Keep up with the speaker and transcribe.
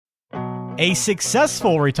A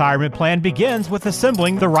successful retirement plan begins with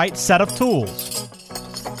assembling the right set of tools.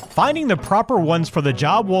 Finding the proper ones for the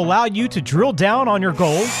job will allow you to drill down on your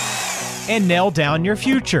goals and nail down your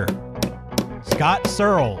future. Scott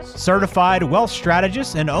Searles, certified wealth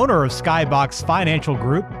strategist and owner of Skybox Financial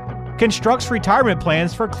Group, constructs retirement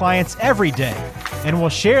plans for clients every day and will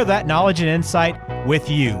share that knowledge and insight with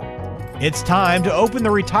you. It's time to open the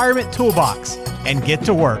retirement toolbox and get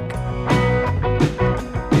to work.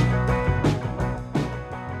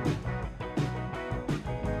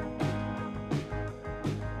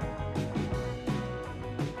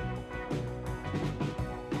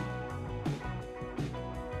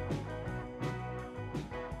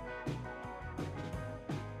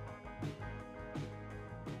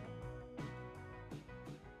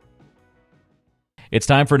 It's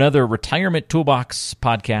time for another Retirement Toolbox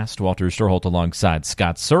podcast. Walter Storholt alongside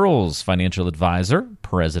Scott Searles, financial advisor,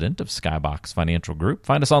 president of Skybox Financial Group.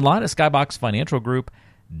 Find us online at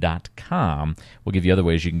skyboxfinancialgroup.com. We'll give you other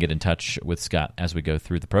ways you can get in touch with Scott as we go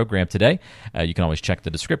through the program today. You can always check the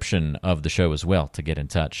description of the show as well to get in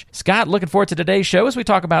touch. Scott, looking forward to today's show as we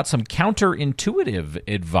talk about some counterintuitive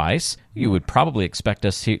advice. You would probably expect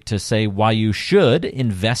us to say why you should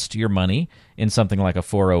invest your money in something like a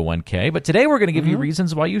 401k, but today we're going to give you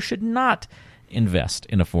reasons why you should not invest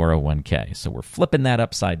in a 401k. So we're flipping that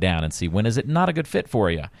upside down and see when is it not a good fit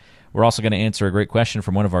for you. We're also going to answer a great question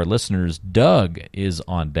from one of our listeners. Doug is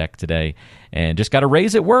on deck today and just got a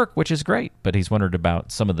raise at work, which is great, but he's wondered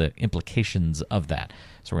about some of the implications of that.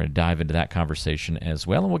 So we're going to dive into that conversation as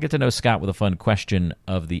well, and we'll get to know Scott with a fun question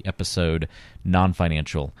of the episode,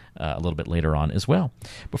 non-financial, a little bit later on as well.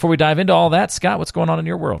 Before we dive into all that, Scott, what's going on in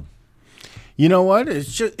your world? You know what?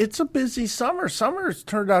 It's a busy summer. Summer's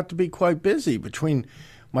turned out to be quite busy between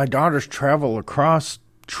my daughter's travel across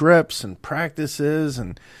trips and practices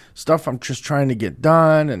and stuff I'm just trying to get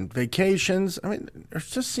done and vacations. I mean, it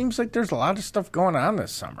just seems like there's a lot of stuff going on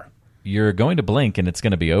this summer. You're going to blink and it's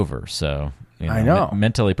going to be over. So I know.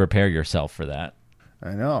 Mentally prepare yourself for that.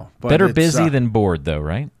 I know. But better busy than bored, though,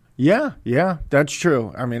 right? Yeah, that's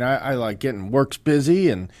true. I mean, I like getting work's busy,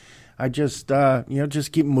 and I just,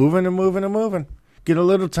 just keep moving and moving and moving. Get a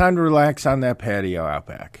little time to relax on that patio out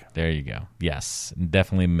back. There you go. Yes,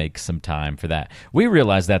 definitely make some time for that. We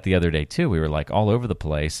realized that the other day, too. We were like all over the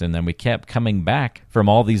place, and then we kept coming back from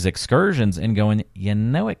all these excursions and going,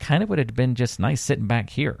 it kind of would have been just nice sitting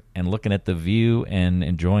back here and looking at the view and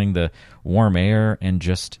enjoying the warm air and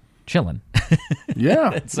just chilling.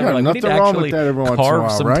 Yeah. So we need to actually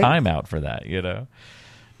carve some time out for that, Yeah.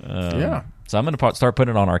 So I'm going to start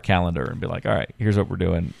putting it on our calendar and be like, all right, here's what we're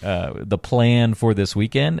doing. The plan for this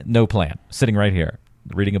weekend, no plan. Sitting right here,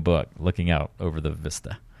 reading a book, looking out over the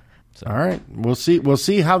vista. So, all right. We'll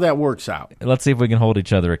see how that works out. Let's see if we can hold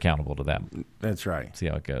each other accountable to that. That's right. See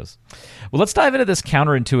how it goes. Well, let's dive into this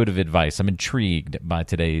counterintuitive advice. I'm intrigued by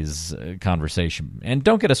today's conversation. And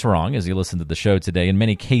don't get us wrong, as you listen to the show today, in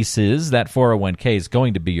many cases, that 401k is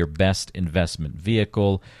going to be your best investment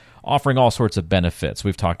vehicle, offering all sorts of benefits.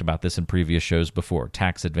 We've talked about this in previous shows before.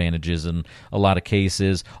 Tax advantages in a lot of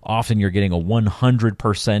cases. Often you're getting a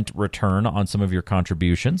 100% return on some of your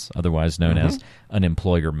contributions, otherwise known as an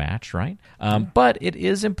employer match, right? But it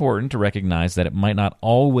is important to recognize that it might not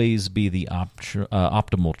always be the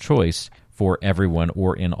optimal choice for everyone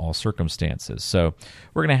or in all circumstances. So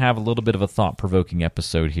we're going to have a little bit of a thought-provoking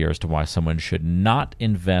episode here as to why someone should not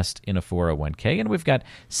invest in a 401k. And we've got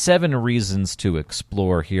 7 reasons to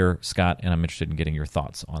explore here, Scott, and I'm interested in getting your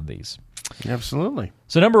thoughts on these. Absolutely.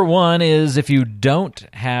 So number 1 is if you don't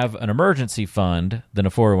have an emergency fund, then a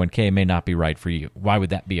 401k may not be right for you. Why would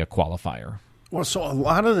that be a qualifier? Well, so a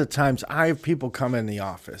lot of the times I have people come in the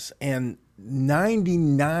office and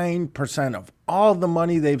 99% of all the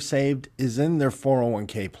money they've saved is in their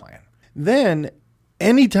 401k plan. Then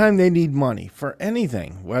anytime they need money for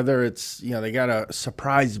anything, whether it's, they got a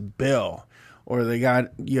surprise bill or they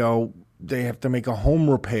got, they have to make a home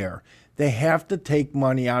repair, they have to take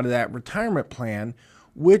money out of that retirement plan,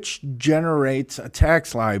 which generates a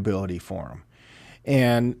tax liability for them.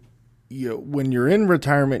 And when you're in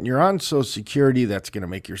retirement and you're on Social Security, that's going to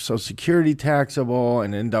make your Social Security taxable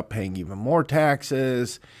and end up paying even more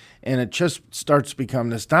taxes. And it just starts to become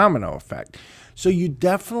this domino effect. So you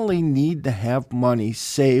definitely need to have money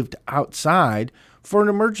saved outside for an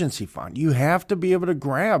emergency fund. You have to be able to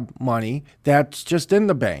grab money that's just in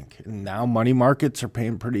the bank. And now money markets are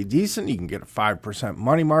paying pretty decent. You can get a 5%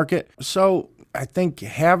 money market. So I think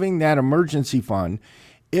having that emergency fund,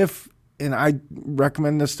 and I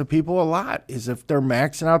recommend this to people a lot, is if they're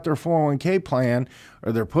maxing out their 401k plan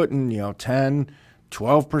or they're putting, 10,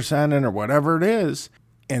 12% in or whatever it is,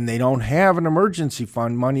 and they don't have an emergency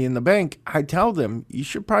fund money in the bank, I tell them you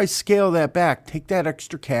should probably scale that back. Take that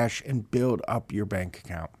extra cash and build up your bank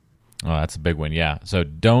account. Oh, that's a big one, yeah. So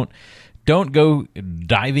don't go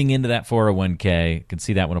diving into that 401k. You can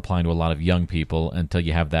see that one applying to a lot of young people until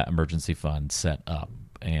you have that emergency fund set up,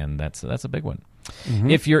 and that's a big one. Mm-hmm.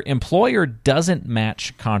 If your employer doesn't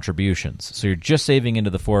match contributions, so you're just saving into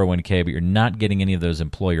the 401k, but you're not getting any of those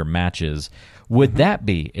employer matches, would that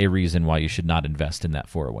be a reason why you should not invest in that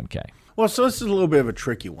 401k? Well, so this is a little bit of a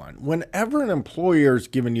tricky one. Whenever an employer is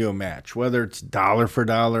giving you a match, whether it's dollar for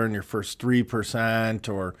dollar in your first 3%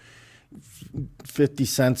 or 50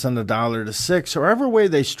 cents on the dollar to 6, or whatever way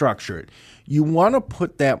they structure it, you want to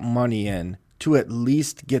put that money in to at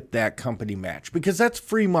least get that company match, because that's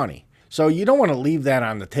free money. So you don't want to leave that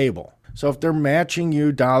on the table. So if they're matching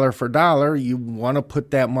you dollar for dollar, you want to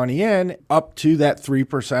put that money in up to that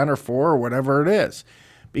 3% or 4 or whatever it is,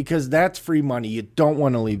 because that's free money. You don't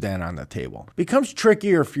want to leave that on the table. It becomes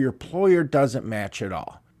trickier if your employer doesn't match at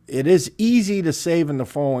all. It is easy to save in the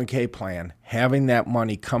 401k plan, having that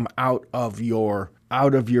money come out of your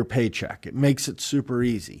paycheck. It makes it super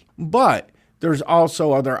easy. But there's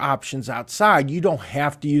also other options outside. You don't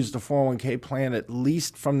have to use the 401k plan, at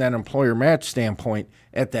least from that employer match standpoint,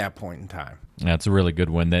 at that point in time. That's a really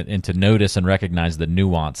good one, and to notice and recognize the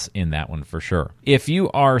nuance in that one for sure. If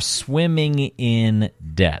you are swimming in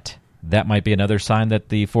debt, that might be another sign that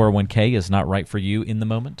the 401k is not right for you in the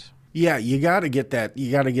moment. Yeah, you got to get that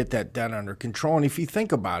debt under control. And if you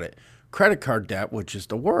think about it, credit card debt, which is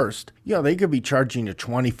the worst, they could be charging you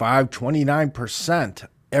 25, 29%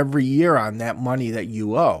 every year on that money that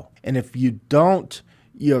you owe. And if you don't,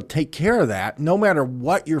 take care of that, no matter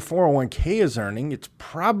what your 401k is earning, it's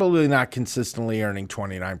probably not consistently earning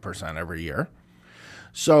 29% every year.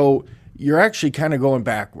 So you're actually kind of going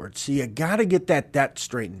backwards. So you got to get that debt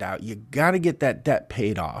straightened out. You got to get that debt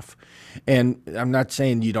paid off. And I'm not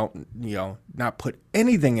saying you don't, not put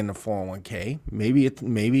anything in the 401k.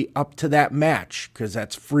 Maybe up to that match, because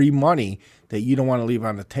that's free money that you don't want to leave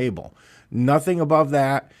on the table. Nothing above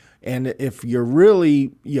that. And if you're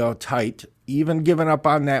really, tight, even giving up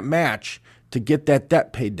on that match to get that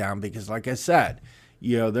debt paid down, because like I said,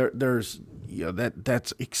 there's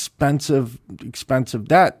that's expensive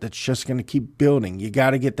debt that's just going to keep building. You got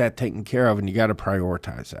to get that taken care of, and you got to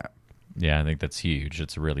prioritize that. Yeah, I think that's huge.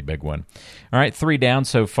 It's a really big one. All right, 3 down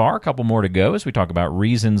so far. A couple more to go as we talk about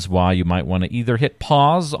reasons why you might want to either hit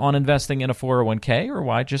pause on investing in a 401k or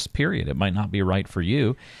why just period it might not be right for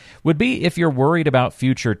you. Would be if you're worried about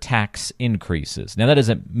future tax increases. Now, that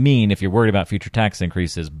doesn't mean if you're worried about future tax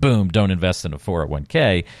increases, boom, don't invest in a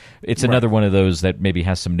 401k. It's another one of those that maybe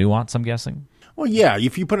has some nuance, I'm guessing. Well, yeah,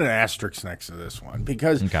 if you put an asterisk next to this one,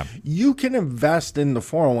 because you can invest in the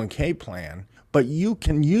 401k plan, but you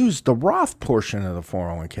can use the Roth portion of the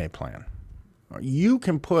 401k plan. You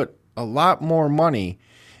can put a lot more money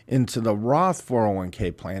into the Roth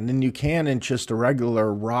 401k plan than you can in just a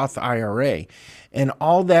regular Roth IRA. And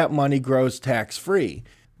all that money grows tax-free.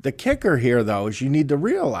 The kicker here, though, is you need to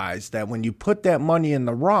realize that when you put that money in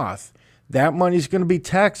the Roth, that money is going to be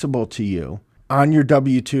taxable to you on your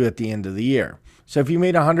W-2 at the end of the year. So if you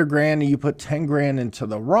made $100,000 and you put $10,000 into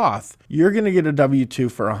the Roth, you're going to get a W-2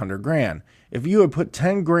 for $100,000. If you had put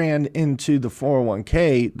 $10,000 into the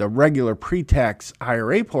 401k, the regular pre-tax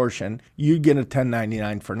IRA portion, you'd get a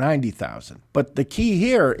 1099 for $90,000. But the key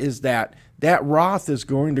here is that Roth is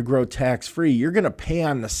going to grow tax-free. You're going to pay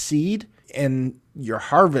on the seed, and your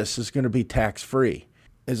harvest is going to be tax-free.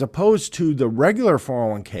 As opposed to the regular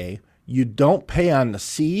 401k, you don't pay on the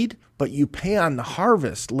seed, but you pay on the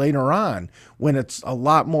harvest later on when it's a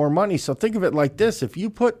lot more money. So think of it like this. If you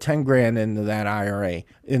put $10,000 into that IRA,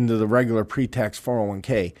 into the regular pre-tax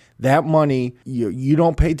 401k, that money, you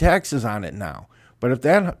don't pay taxes on it now. But if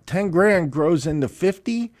that $10,000 grows into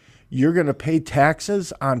 $50,000, you're going to pay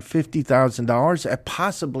taxes on $50,000 at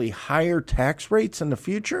possibly higher tax rates in the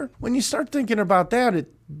future. When you start thinking about that,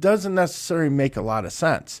 it doesn't necessarily make a lot of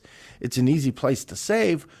sense. It's an easy place to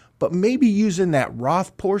save, but maybe using that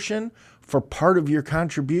Roth portion for part of your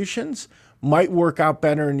contributions might work out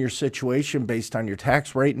better in your situation based on your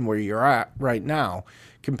tax rate and where you're at right now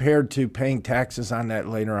compared to paying taxes on that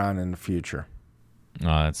later on in the future.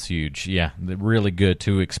 Oh, that's huge. Yeah, really good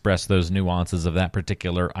to express those nuances of that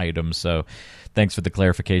particular item. So thanks for the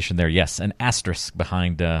clarification there. Yes, an asterisk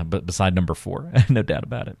beside number 4, no doubt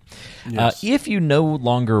about it. Yes. If you no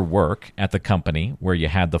longer work at the company where you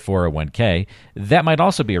had the 401k, that might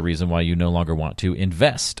also be a reason why you no longer want to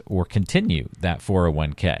invest or continue that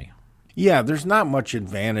 401k. Yeah, there's not much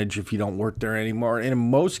advantage if you don't work there anymore. And in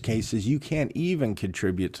most cases, you can't even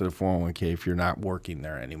contribute to the 401k if you're not working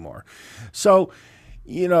there anymore. So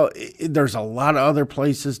there's a lot of other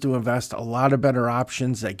places to invest, a lot of better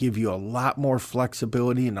options that give you a lot more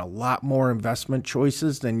flexibility and a lot more investment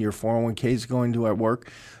choices than your 401k is going to at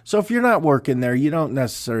work. So if you're not working there, you don't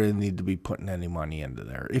necessarily need to be putting any money into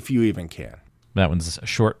there, if you even can. That one's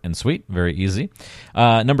short and sweet, very easy.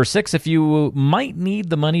 Number 6, if you might need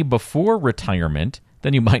the money before retirement,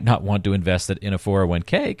 then you might not want to invest it in a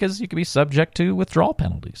 401k because you could be subject to withdrawal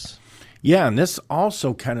penalties. Yeah, and this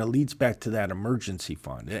also kind of leads back to that emergency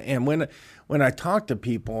fund. And when I talk to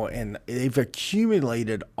people and they've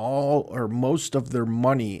accumulated all or most of their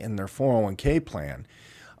money in their 401k plan,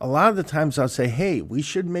 a lot of the times I'll say, hey, we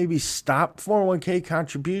should maybe stop 401k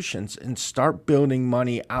contributions and start building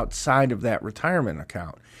money outside of that retirement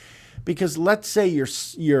account. Because let's say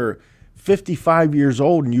you're 55 years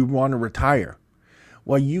old and you want to retire.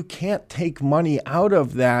 Well, you can't take money out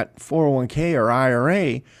of that 401k or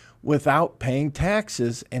IRA without paying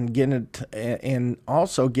taxes and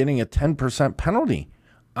also getting a 10% penalty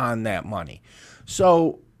on that money.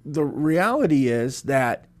 So the reality is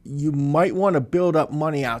that you might want to build up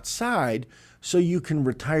money outside so you can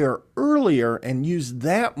retire earlier and use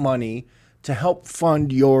that money to help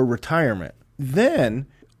fund your retirement. Then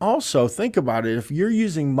also think about it. If you're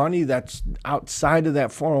using money that's outside of that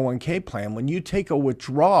 401k plan, when you take a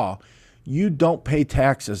withdrawal, you don't pay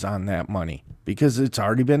taxes on that money because it's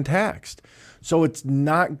already been taxed. So it's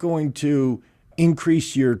not going to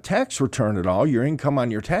increase your tax return at all, your income on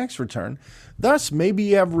your tax return. Thus, maybe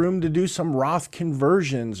you have room to do some Roth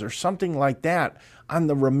conversions or something like that on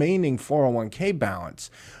the remaining 401k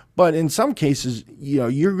balance. But in some cases,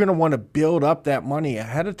 you're going to want to build up that money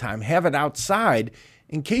ahead of time, have it outside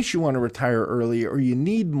in case you want to retire early or you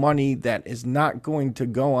need money that is not going to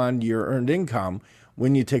go on your earned income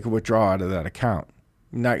when you take a withdrawal out of that account.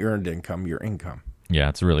 Not your earned income, your income. Yeah,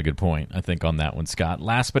 it's a really good point, I think, on that one, Scott.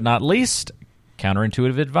 Last but not least,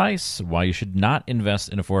 counterintuitive advice, why you should not invest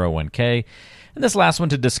in a 401k. And this last one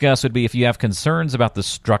to discuss would be if you have concerns about the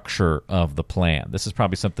structure of the plan. This is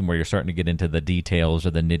probably something where you're starting to get into the details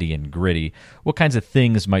or the nitty and gritty. What kinds of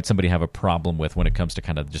things might somebody have a problem with when it comes to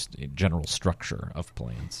kind of just general structure of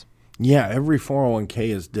plans? Yeah, every 401k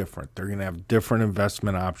is different. They're going to have different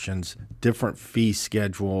investment options, different fee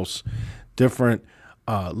schedules, different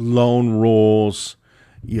loan rules,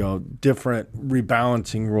 different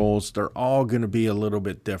rebalancing rules. They're all going to be a little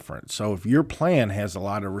bit different. So if your plan has a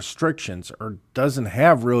lot of restrictions or doesn't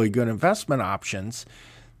have really good investment options,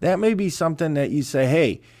 that may be something that you say,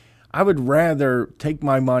 hey, I would rather take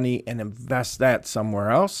my money and invest that somewhere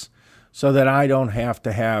else so that I don't have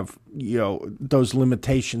to have, those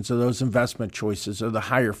limitations or those investment choices or the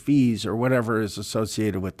higher fees or whatever is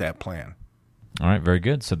associated with that plan. All right, very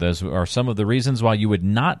good. So those are some of the reasons why you would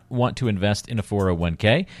not want to invest in a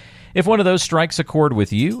 401k. If one of those strikes a chord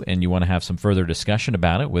with you and you want to have some further discussion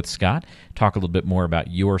about it with Scott, talk a little bit more about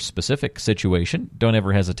your specific situation, don't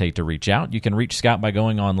ever hesitate to reach out. You can reach Scott by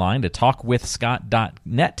going online to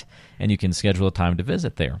talkwithscott.net, and you can schedule a time to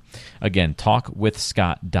visit there. Again,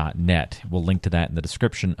 talkwithscott.net. We'll link to that in the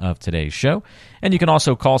description of today's show. And you can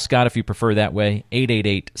also call Scott if you prefer that way,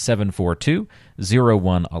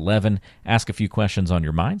 888-742-0111. Ask a few questions on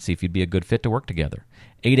your mind, see if you'd be a good fit to work together.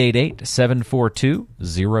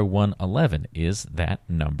 888-742-0111 is that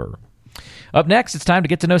number. Up next, it's time to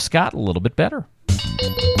get to know Scott a little bit better.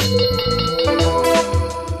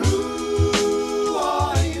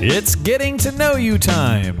 It's getting to know you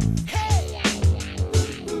time.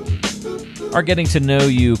 Our getting to know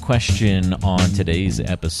you question on today's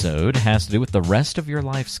episode has to do with the rest of your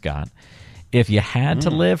life, Scott. If you had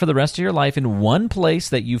to live for the rest of your life in one place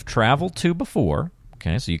that you've traveled to before,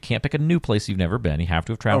 okay, so you can't pick a new place you've never been. You have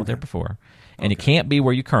to have traveled there before. And it can't be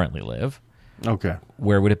where you currently live. Okay.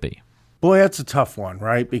 Where would it be? Boy, that's a tough one,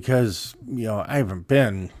 right? Because, I haven't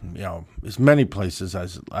been, as many places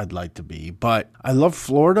as I'd like to be. But I love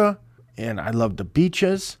Florida, and I love the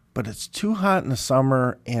beaches, but it's too hot in the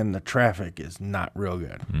summer, and the traffic is not real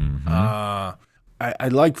good. Mm-hmm. I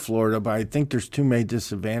like Florida, but I think there's too many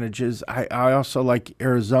disadvantages. I also like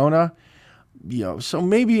Arizona, so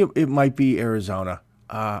maybe it might be Arizona.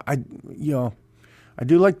 I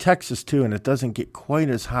do like Texas too, and it doesn't get quite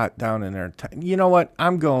as hot down in there. You know what?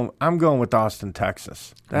 I'm going with Austin,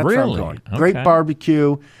 Texas. That's where I'm going. Okay. Great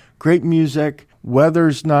barbecue, great music,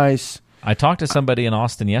 weather's nice. I talked to somebody in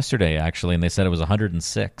Austin yesterday, actually, and they said it was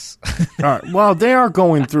 106. All right. Well, they are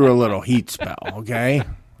going through a little heat spell, okay? All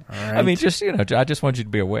right. I mean, just I just want you to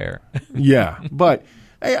be aware. Yeah, but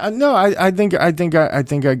no, I think I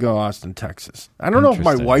go Austin, Texas. I don't know if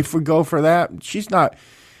my wife would go for that. She's not.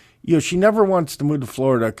 she never wants to move to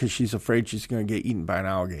Florida because she's afraid she's going to get eaten by an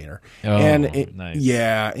alligator. Oh, nice.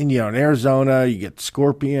 Yeah, and in Arizona you get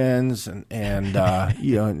scorpions, and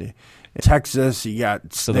in Texas you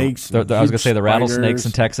got snakes. I was going to say the rattlesnakes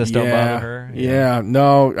in Texas don't bother her. Yeah,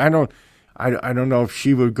 no, I don't. I don't know if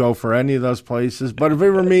she would go for any of those places, but if it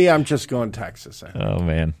were me, I'm just going Texas. Oh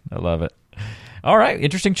man, I love it. All right,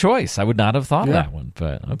 interesting choice. I would not have thought of that one,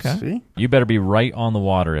 but okay. See? You better be right on the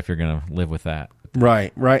water if you're going to live with that.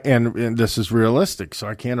 Right, and this is realistic, so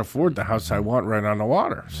I can't afford the house I want right on the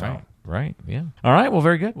water. So. Right, yeah. All right, well,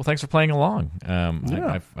 very good. Well, thanks for playing along.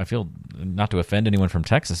 I feel, not to offend anyone from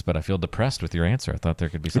Texas, but I feel depressed with your answer. I thought there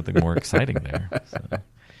could be something more exciting there.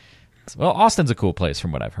 Well, Austin's a cool place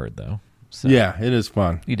from what I've heard, though. So yeah, it is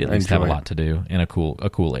fun. You did at least have a lot to do in a cool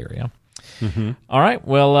area. Mm-hmm. All right,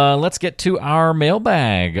 well, let's get to our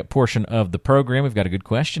mailbag portion of the program. We've got a good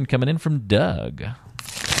question coming in from Doug.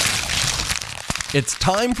 It's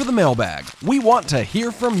time for the mailbag. We want to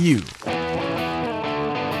hear from you.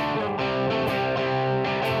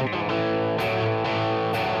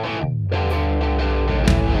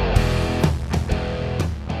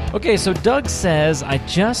 Okay, so Doug says, I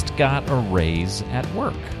just got a raise at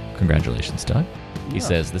work. Congratulations, Doug. He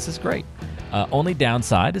says, this is great. Only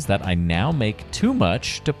downside is that I now make too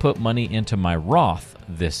much to put money into my Roth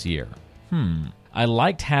this year. I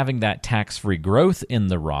liked having that tax-free growth in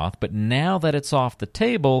the Roth, but now that it's off the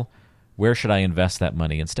table, where should I invest that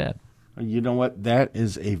money instead? You know what? That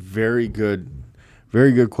is a very good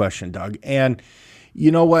question, Doug. And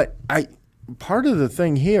you know what? Part of the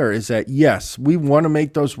thing here is that, yes, we want to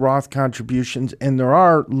make those Roth contributions, and there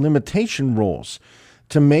are limitation rules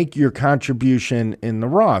to make your contribution in the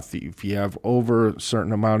Roth. If you have over a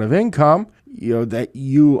certain amount of income, that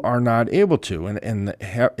you are not able to. And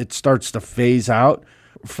it starts to phase out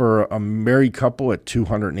for a married couple at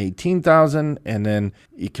 $218,000, and then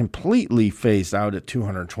it completely phased out at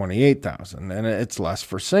 $228,000, and it's less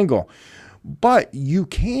for single. But you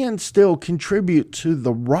can still contribute to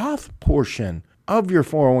the Roth portion of your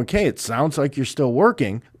 401k. It sounds like you're still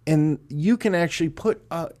working, and you can actually put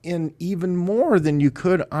in even more than you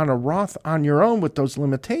could on a Roth on your own with those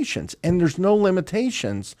limitations. And there's no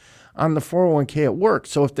limitations on the 401k at work.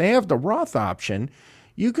 So if they have the Roth option,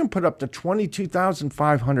 you can put up to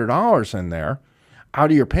 $22,500 in there out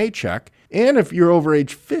of your paycheck. And if you're over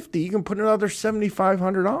age 50, you can put another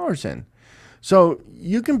 $7,500 in. So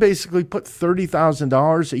you can basically put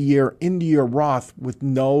 $30,000 a year into your Roth with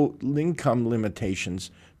no income limitations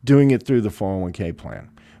doing it through the 401k plan.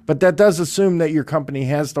 But that does assume that your company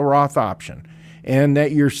has the Roth option and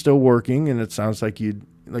that you're still working, and it sounds like you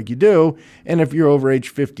do. And if you're over age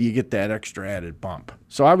 50, you get that extra added bump.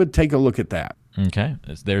 So I would take a look at that. Okay,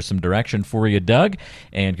 there's some direction for you, Doug,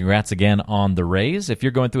 and congrats again on the raise. If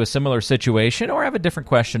you're going through a similar situation or have a different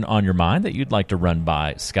question on your mind that you'd like to run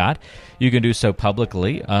by Scott, you can do so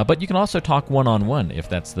publicly, but you can also talk one-on-one if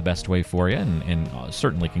that's the best way for you, and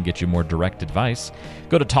certainly can get you more direct advice.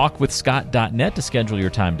 Go to talkwithscott.net to schedule your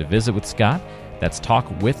time to visit with Scott. That's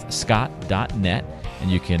talkwithscott.net, and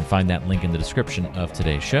you can find that link in the description of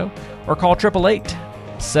today's show, or call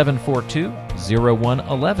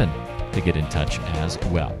 888-742-0111. to get in touch as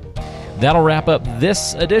well. That'll wrap up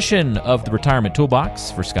this edition of the Retirement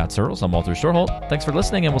Toolbox. For Scott Searles, I'm Walter Storholt. Thanks for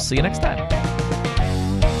listening, and we'll see you next time.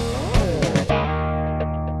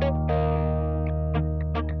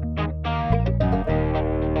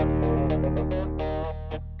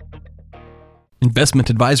 Investment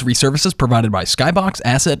advisory services provided by Skybox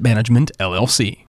Asset Management, LLC.